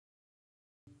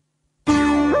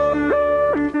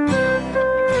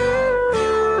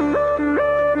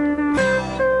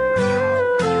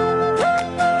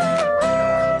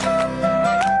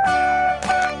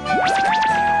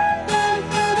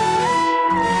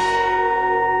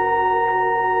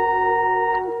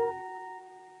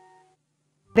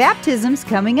Baptism's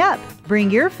coming up. Bring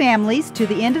your families to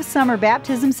the end of summer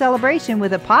baptism celebration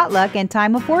with a potluck and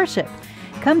time of worship.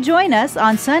 Come join us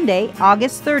on Sunday,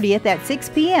 August 30th at 6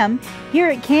 p.m. here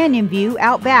at Canyon View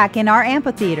out back in our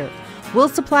amphitheater. We'll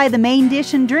supply the main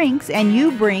dish and drinks, and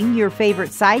you bring your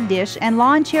favorite side dish and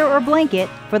lawn chair or blanket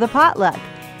for the potluck.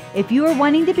 If you are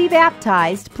wanting to be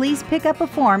baptized, please pick up a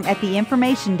form at the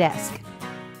information desk.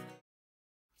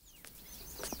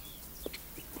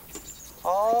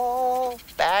 Oh,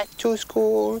 back to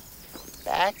school,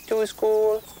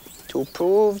 to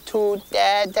prove to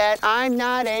Dad that I'm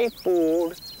not a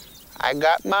fool. I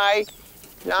got my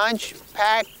lunch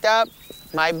packed up,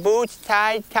 my boots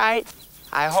tied tight.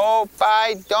 I hope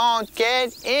I don't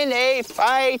get in a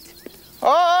fight.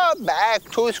 Oh, back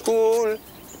to school,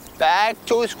 back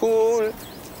to school,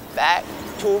 back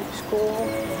to school.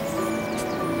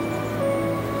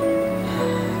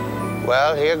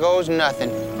 Well, here goes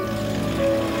nothing.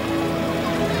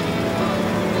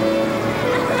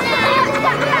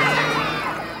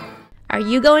 Are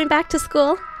you going back to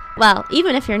school? Well,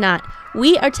 even if you're not,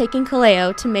 we are taking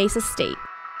Kaleo to Mesa State.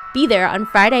 Be there on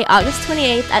Friday, August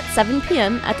 28th at 7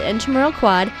 p.m. at the Intramural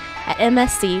Quad at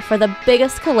MSC for the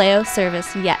biggest Kaleo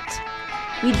service yet.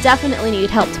 We definitely need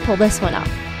help to pull this one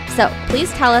off. So please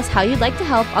tell us how you'd like to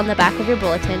help on the back of your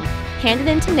bulletin, hand it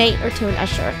in to Nate or to an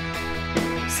usher.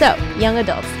 So, young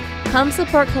adults, come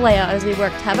support Kaleo as we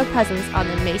work to have a presence on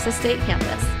the Mesa State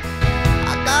campus.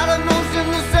 I got a notion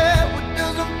to say